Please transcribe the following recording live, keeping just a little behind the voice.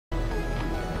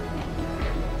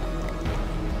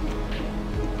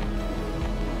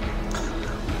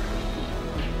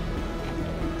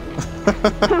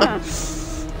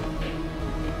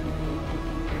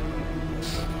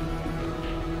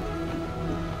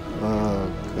Oh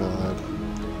god.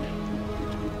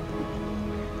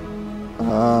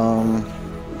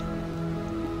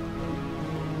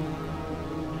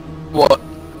 What?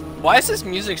 Why is this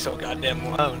music so goddamn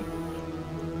loud?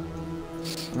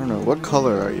 I don't know. What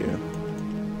color are you?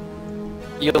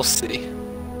 You'll see.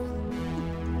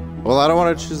 Well, I don't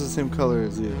want to choose the same color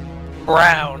as you.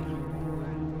 Brown.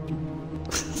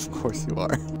 Of course you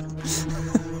are.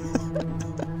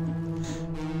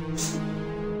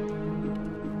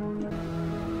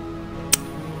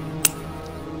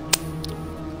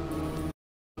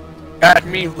 Got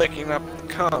me licking up the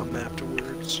cum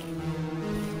afterwards.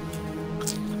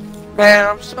 Man,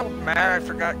 I'm so mad I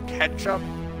forgot ketchup.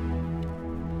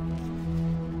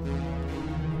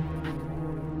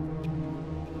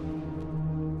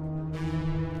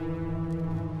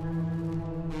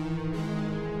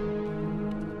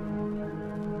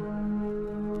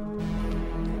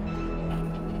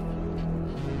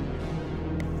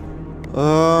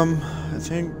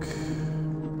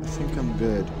 I think I'm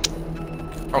good.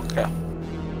 Okay.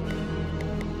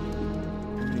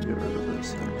 Let me get rid of this,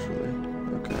 actually.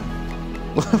 Okay.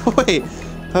 Wait,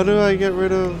 how do I get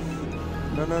rid of...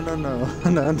 No. No.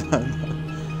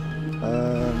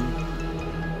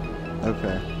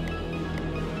 Okay.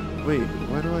 Wait,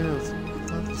 why do I have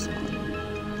gloves on?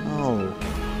 Oh.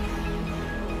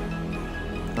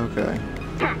 Okay.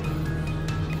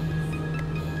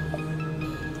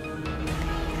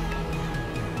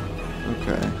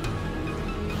 Okay.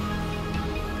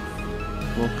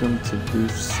 Welcome to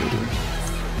Beef City.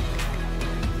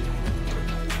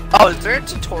 Oh, is there a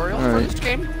tutorial for Alright. this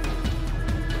game?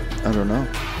 I don't know.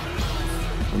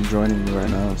 I'm joining you right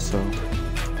now, so...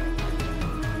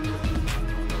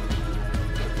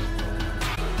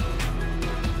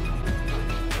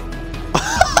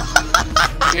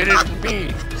 It is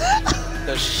me.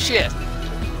 The shit.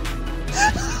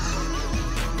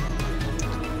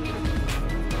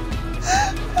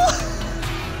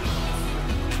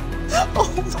 Oh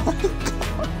my god!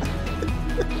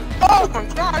 Oh my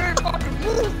god, I didn't fucking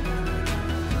move!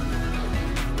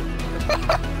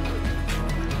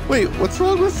 Wait, what's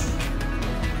wrong with...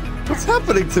 What's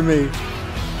happening to me?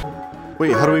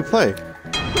 Wait, how do we play?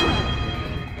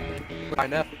 I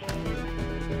know.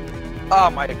 Oh,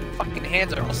 my fucking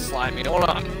hands are all slimy. Hold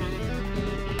on.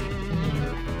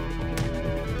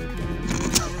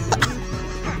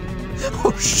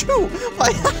 Oh shoot!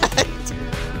 My hand!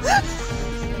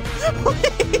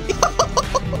 Wait!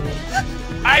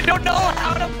 I don't know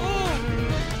how to move!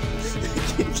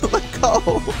 Let go!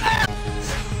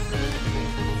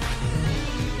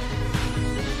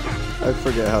 I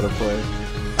forget how to play.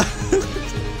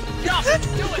 Jump!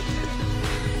 Do it!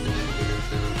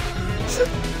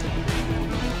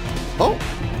 Oh!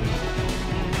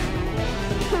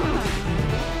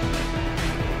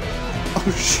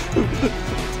 Oh shoot!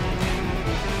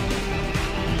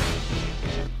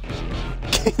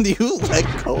 Can you let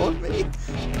go of me?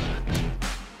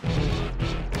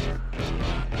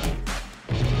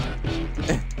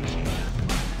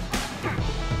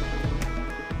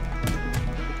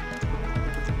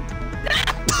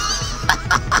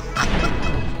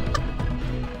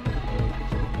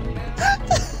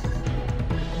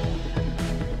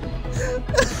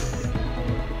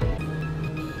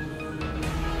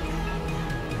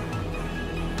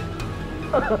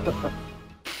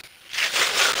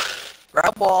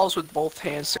 Grab walls with both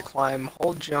hands to climb.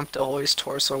 Hold jump to hoist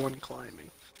torso when climbing.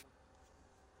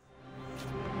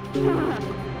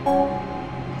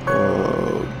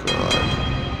 Oh god.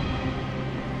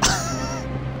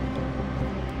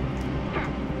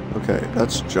 Okay,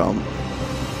 that's jump.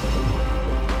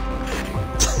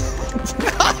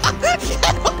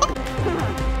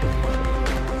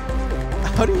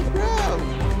 How do you grab?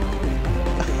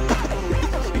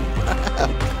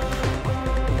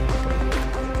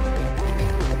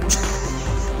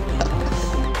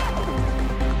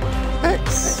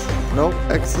 X. Nope,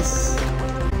 X is...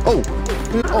 Oh!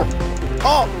 Oh!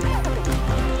 Oh!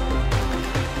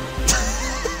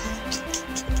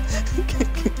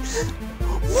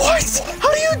 What?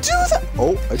 How do you do that?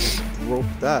 Oh, I just broke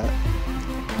that.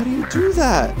 How do you do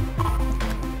that?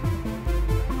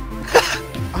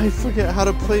 I forget how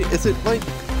to play. Is it like...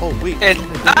 Oh, wait. And...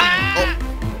 Oh.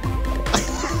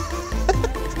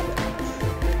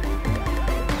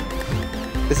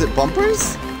 Is it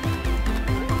bumpers?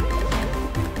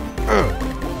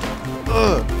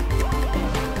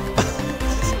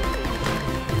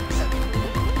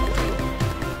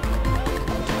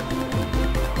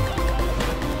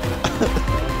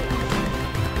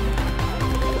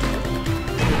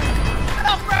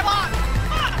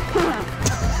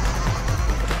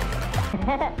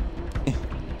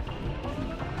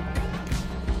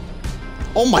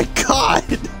 Oh my god!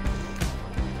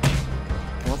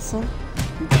 Want some?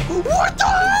 What the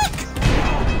heck?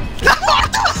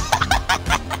 What the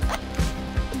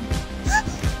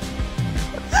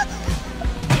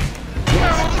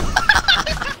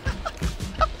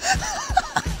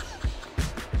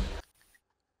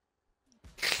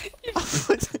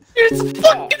You're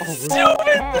fucking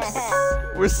stupid!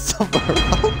 We're somewhere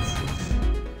else.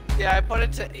 Yeah, I put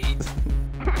it to 8.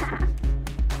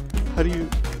 How do you...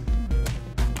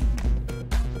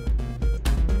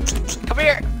 Come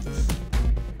here!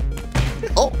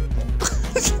 Oh!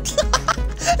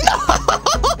 No!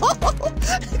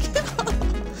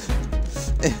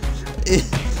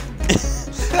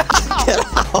 Get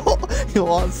out! You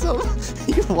want some?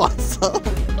 You want some?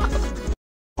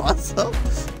 Want some?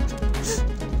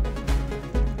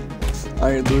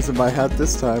 I ain't losing my hat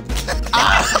this time.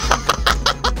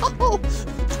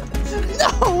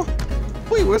 No!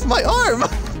 Wait, where's my arm?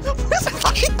 Where's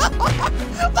my arm?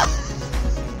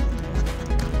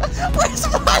 Where's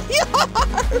my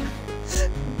arm?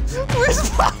 Where's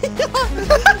my arm?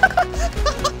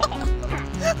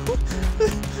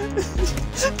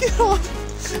 Get off!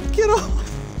 Get off!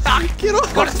 Get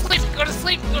off! Go to sleep! Go to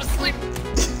sleep! Go to sleep!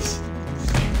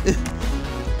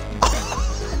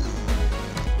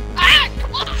 Ah!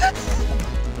 Come on!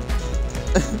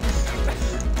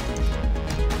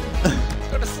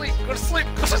 Go to sleep! Go to sleep!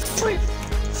 Go to sleep!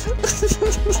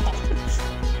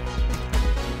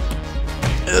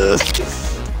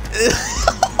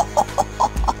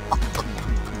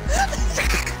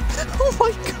 Oh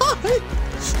my god!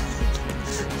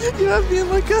 You have me in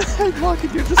like a headlock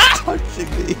and you're just touching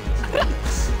me.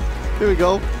 Here we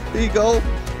go. Here you go.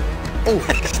 Oh!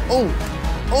 Oh!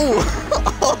 Oh!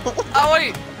 Oh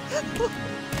wait!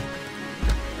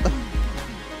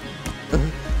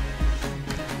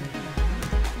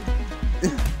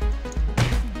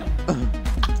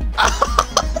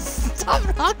 Stop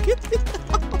rocking me!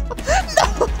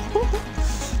 No!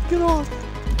 Get off!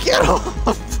 Get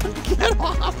off! Get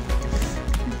off!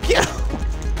 Get off!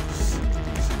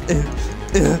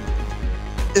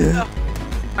 No.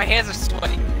 My hands are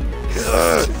sweaty.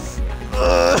 Yes!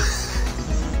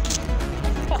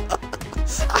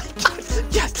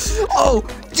 Oh!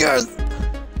 Yes!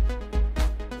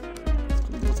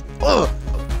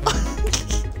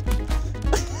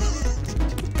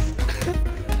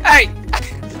 Hey!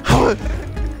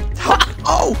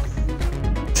 Oh!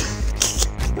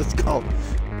 Let's go.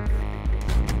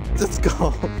 Let's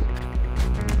go.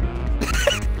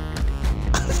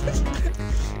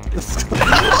 Let's go.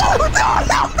 Oh, no,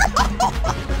 no, no!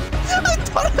 I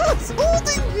thought I was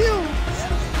holding you!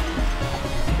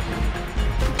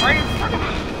 Are you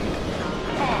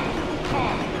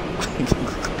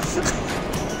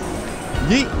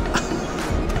Yeet!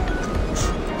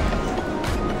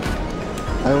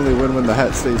 I only win when the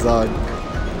hat stays on.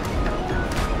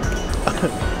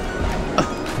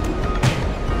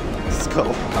 Let's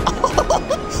go.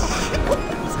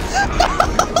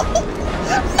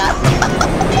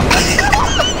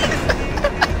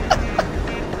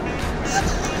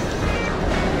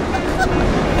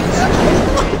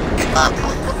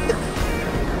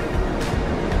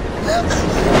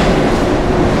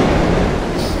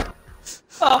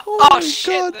 Oh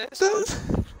shit! God,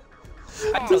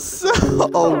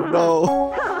 oh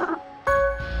no!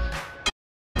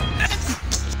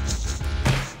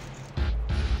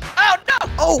 Oh no!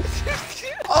 Oh!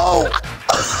 Oh!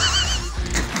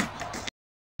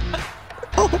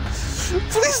 Oh!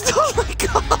 Please don't let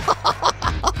go!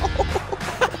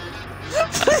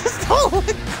 Please don't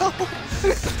let go!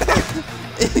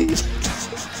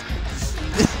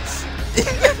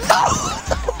 No!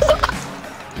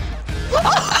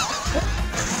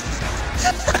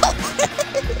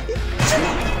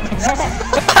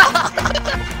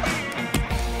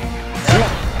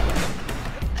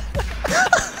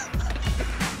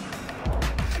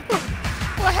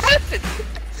 What happened?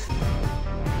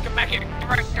 Come back here. Come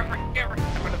back here. I'm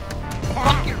gonna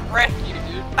fucking wreck you,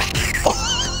 dude.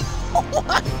 Oh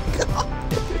my god!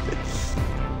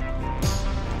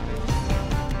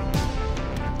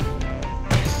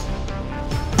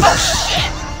 Oh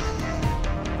shit!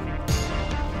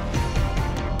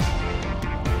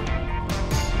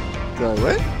 Did I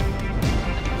win?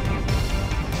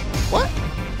 What?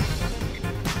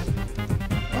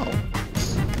 Oh.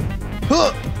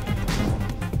 Huh!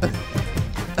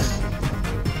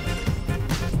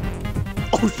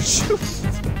 Oh shoot!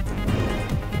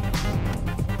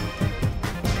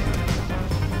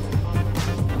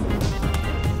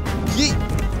 Yeet!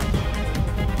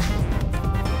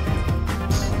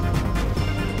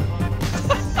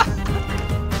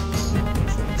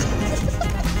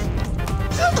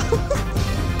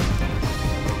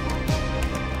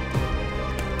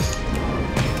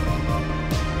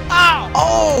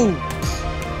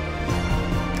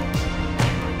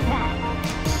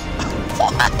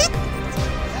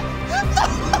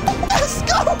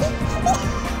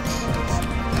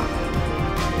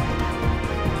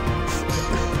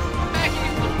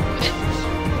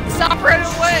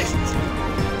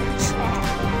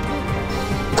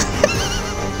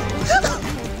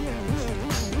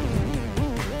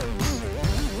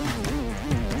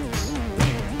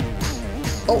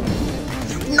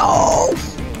 No!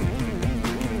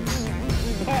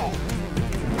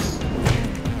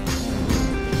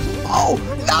 Oh,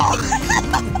 no!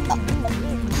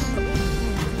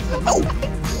 Oh!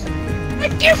 I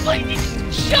can't believe you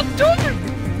jumped over me!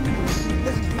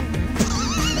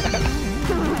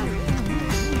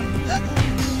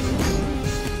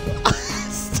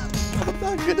 I'm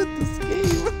not good at this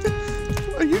game.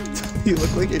 Are you? You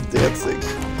look like you're dancing.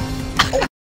 Oh.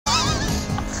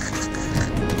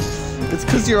 It's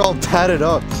because you're all padded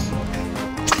up.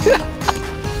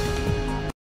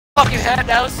 Fucking head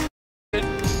now.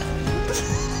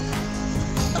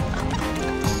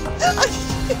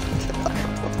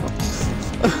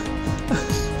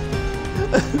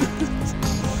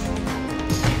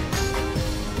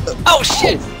 Oh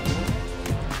shit!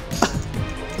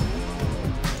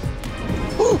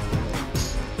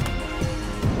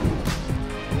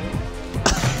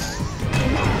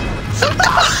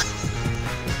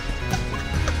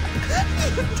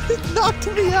 It knocked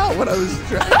me out when I was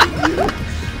dragging you.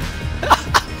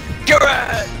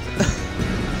 Correct!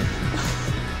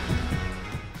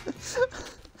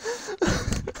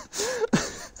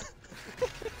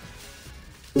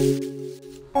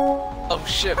 Oh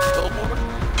shit, billboard?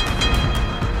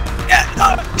 Yeah, no!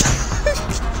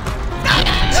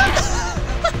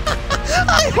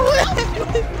 I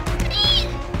win!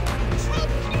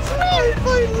 I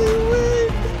finally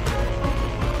win!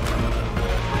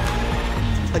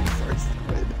 It's my first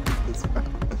win this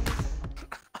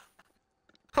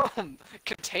round.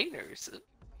 Containers.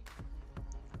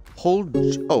 Hold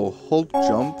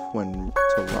jump when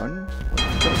to run? What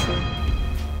did that say?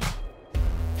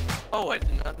 Oh, I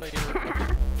did not know you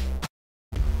were.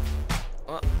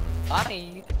 Well,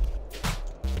 I.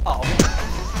 Oh.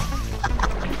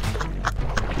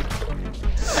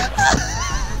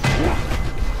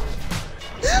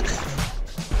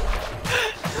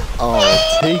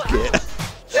 Oh, take it.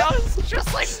 That was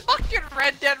just like fucking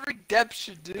Red Dead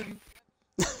Redemption, dude.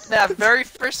 That very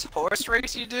first horse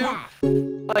race you do,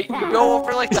 like you go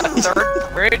over like the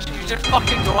third bridge and you just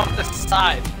fucking go off the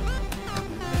side.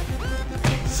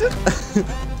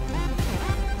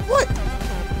 What?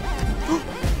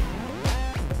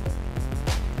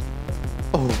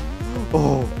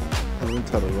 Oh, I learned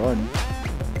how to run.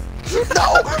 No!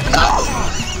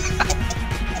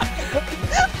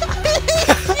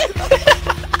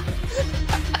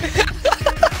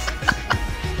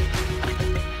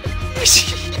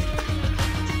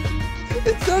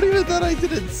 It's not even that I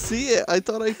didn't see it. I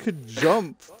thought I could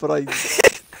jump, but I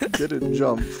didn't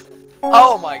jump.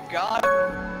 Oh my god.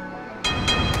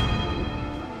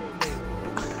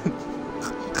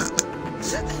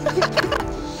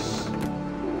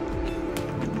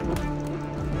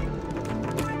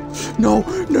 No!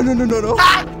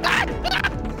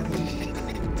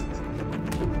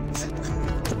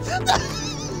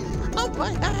 Oh my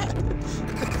head!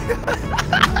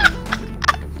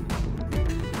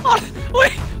 Oh,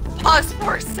 wait, pause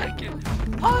for a second.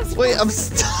 Pause. Wait, I'm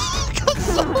stuck. I'm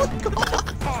so gone.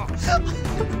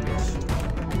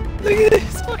 Look at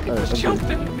this fucking Alright,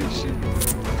 jumping mission.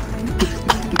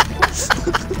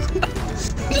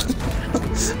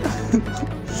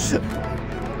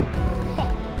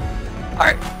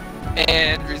 Alright,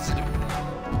 and resume.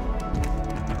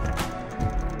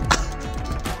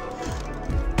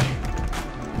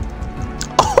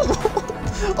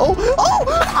 Oh!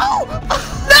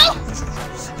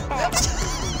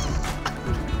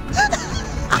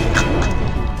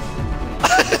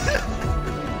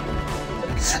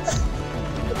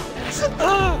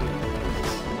 No!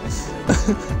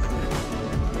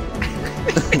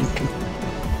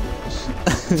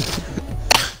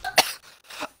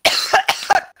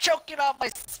 Choking on my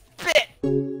spit.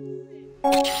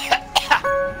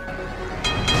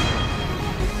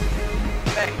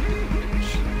 Hey.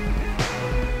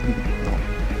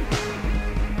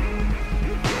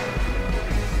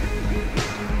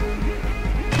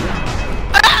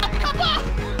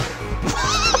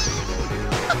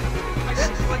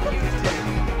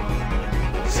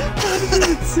 I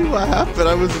didn't see what happened.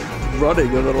 I was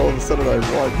running and then all of a sudden I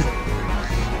won.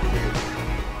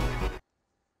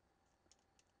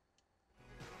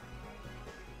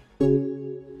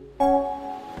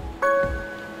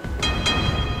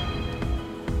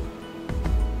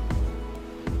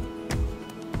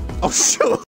 Oh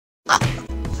shoot!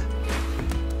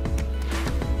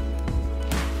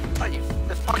 Oh, you,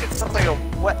 the fucking sounds like a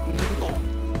wet noodle.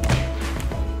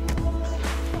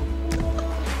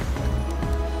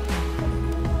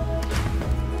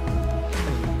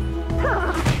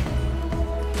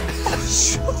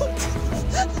 Shoot!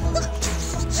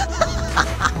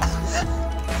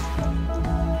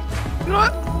 You know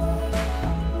what?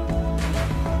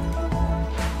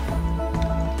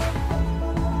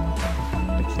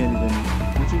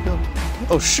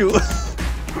 Oh shoot.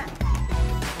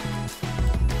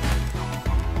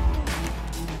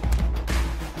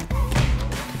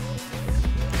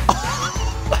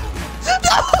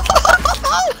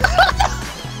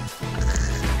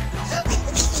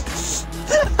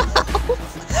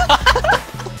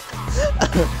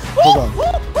 Hold on.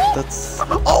 That's.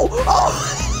 Oh! Oh!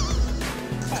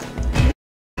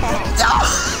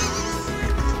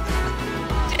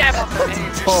 Damn, I'm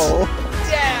dangerous. Oh.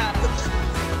 Damn.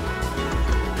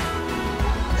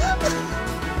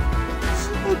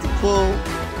 That's a pull.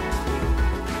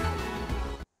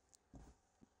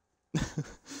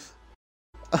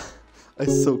 I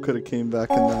so could have came back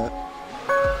in that. Oh,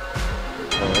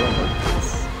 I don't like this.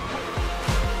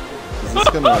 Is this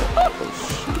gonna... Oh,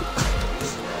 shoot.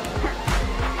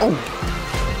 Oh!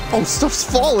 Oh, stuff's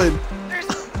falling! There's...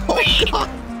 Oh, God!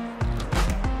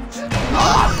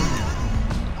 Ah!